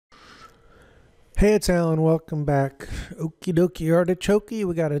Hey, it's Alan. Welcome back. Okie dokie artichokey.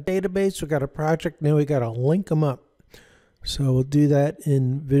 We got a database, we got a project, now we got to link them up. So we'll do that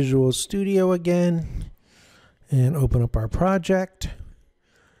in Visual Studio again and open up our project.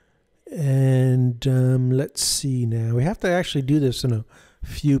 And let's see now. We have to actually do this in a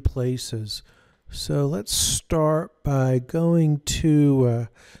few places. So let's start by going to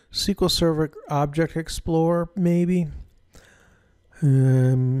SQL Server Object Explorer, maybe.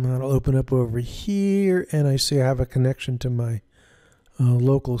 That'll open up over here, and I see I have a connection to my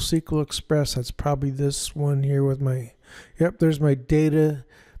local SQL Express. That's probably this one here with my, yep, there's my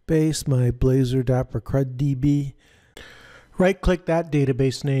database, my Blazor Dapper CRUD DB. Right-click that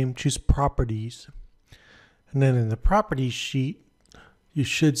database name, choose Properties, and then in the Properties sheet, you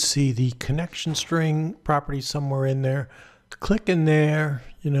should see the connection string property somewhere in there. Click in there,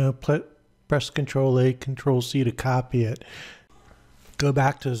 press Control-A, Control-C to copy it. Go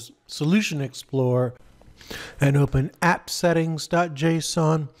back to Solution Explorer and open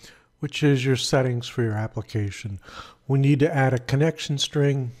appsettings.json, which is your settings for your application. We need to add a connection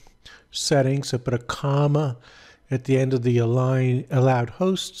string setting, so put a comma at the end of the allowed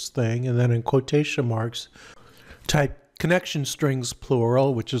hosts thing, and then in quotation marks, type connection strings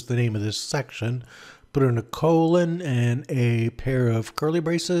plural, which is the name of this section, put in a colon and a pair of curly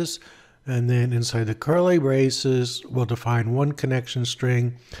braces, and then inside the curly braces, we'll define one connection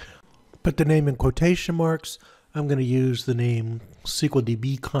string. Put the name in quotation marks. I'm going to use the name SQL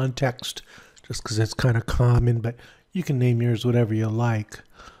DB context just because it's kind of common, but you can name yours whatever you like.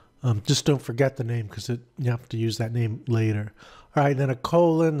 Just don't forget the name because you have to use that name later. All right, then a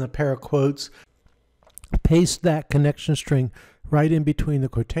colon, a pair of quotes. Paste that connection string right in between the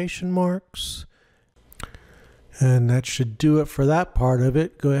quotation marks. And that should do it for that part of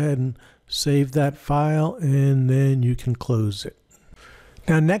it. Go ahead and save that file, and then you can close it.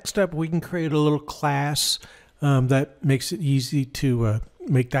 Now, next up, we can create a little class that makes it easy to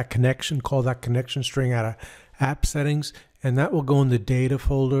make that connection, call that connection string out of app settings, and that will go in the data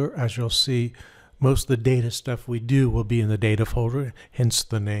folder. As you'll see, most of the data stuff we do will be in the data folder, hence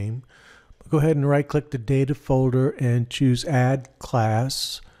the name. Go ahead and right-click the data folder and choose Add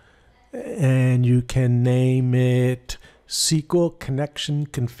Class. And you can name it SQL Connection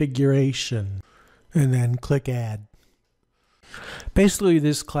Configuration, and then click Add. Basically,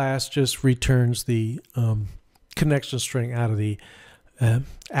 this class just returns the connection string out of the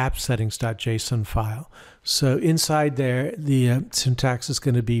appsettings.json file. So inside there, the syntax is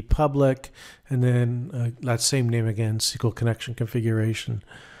going to be public, and then that same name again, SQL Connection Configuration,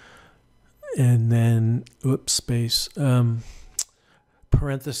 and then space.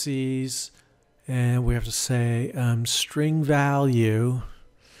 Parentheses, and we have to say string value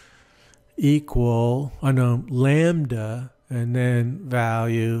equal, lambda, and then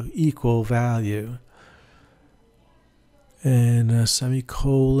value equal value, and a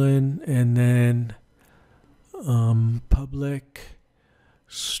semicolon, and then public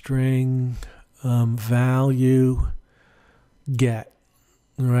string value get.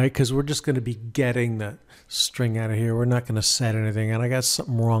 All right, because we're just going to be getting the string out of here. We're not going to set anything, and I got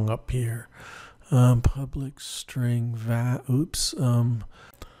something wrong up here. Public string I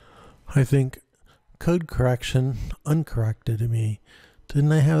think code correction uncorrected me.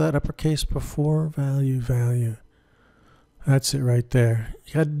 Didn't I have that uppercase before? Value. That's it right there.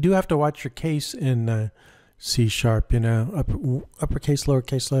 You do have to watch your case in C#. Uppercase,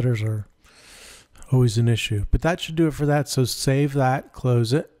 lowercase letters are always an issue, but that should do it for that. So save that,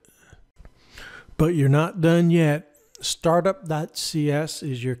 close it. But you're not done yet. Startup.cs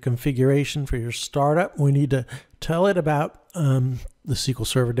is your configuration for your startup. We need to tell it about the SQL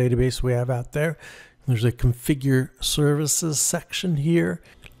Server database we have out there. There's a configure services section here.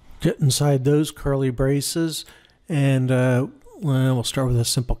 Get inside those curly braces, and we'll start with a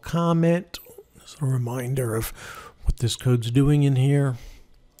simple comment. Just a reminder of what this code's doing in here.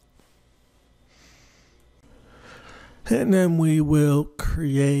 And then we will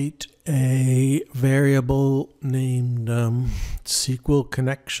create a variable named SQL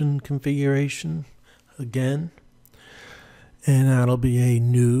Connection Configuration again. And that'll be a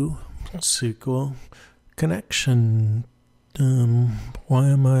new SQL connection. What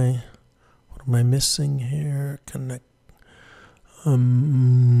am I missing here?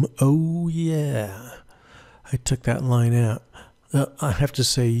 Oh yeah, I took that line out. I have to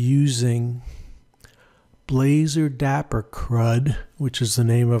say using Blazor Dapper CRUD, which is the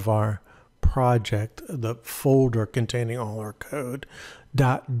name of our project, the folder containing all our code,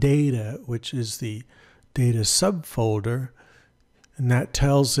 .data, which is the data subfolder, and that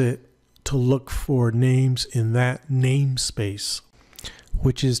tells it to look for names in that namespace.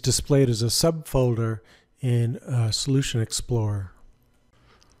 which is displayed as a subfolder in Solution Explorer.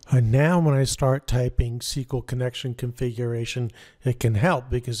 And now when I start typing SQL connection configuration, it can help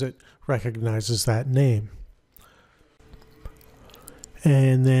because it recognizes that name.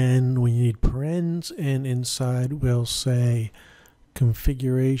 And then we need parens, and inside we'll say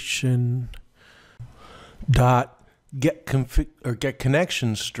configuration dot get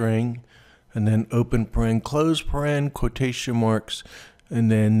connection string, and then open paren, close paren, quotation marks, and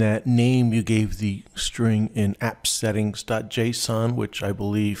then that name you gave the string in app settings.json, which I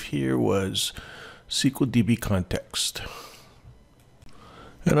believe here was SQL DB context.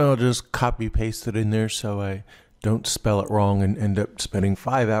 And I'll just copy paste it in there so I don't spell it wrong and end up spending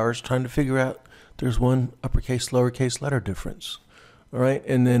 5 hours trying to figure out there's one uppercase, lowercase letter difference. All right,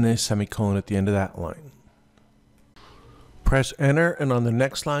 and then a semicolon at the end of that line. Press enter, and on the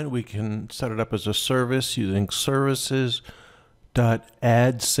next line we can set it up as a service using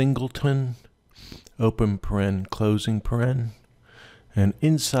services.add singleton, open paren, closing paren, and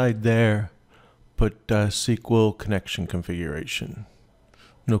inside there put SQL connection configuration.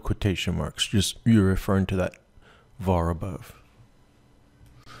 No quotation marks, just you're referring to that var above.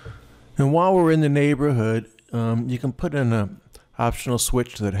 And while we're in the neighborhood, you can put in a optional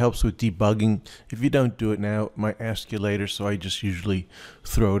switch that helps with debugging. If you don't do it now, it might ask you later, so I just usually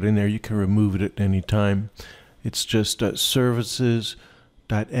throw it in there. You can remove it at any time. It's just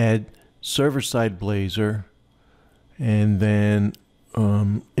services.add server-side Blazor, and then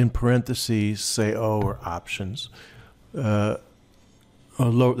in parentheses say O or options. That's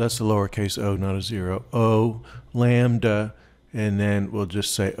a lowercase o, not a zero. O lambda, and then we'll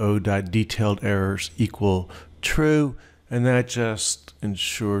just say o.detailed errors equal true. And that just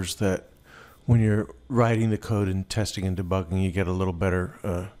ensures that when you're writing the code and testing and debugging, you get a little better,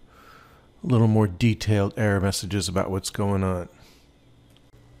 a little more detailed error messages about what's going on.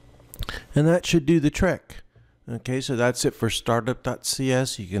 And that should do the trick. Okay, so that's it for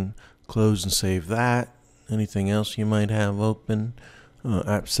startup.cs. You can close and save that. Anything else you might have open?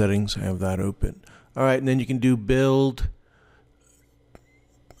 App settings, I have that open. All right, and then you can do build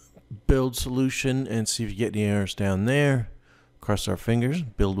solution and see if you get any errors down there. Cross our fingers.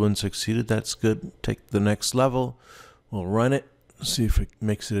 Build one succeeded. That's good. Take the next level. We'll run it. See if it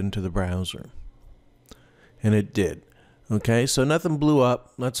makes it into the browser. And it did. Okay, so nothing blew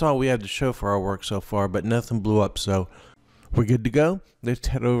up. That's all we have to show for our work so far, but nothing blew up, so we're good to go. Let's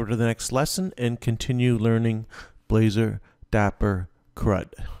head over to the next lesson and continue learning Blazor Dapper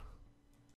CRUD.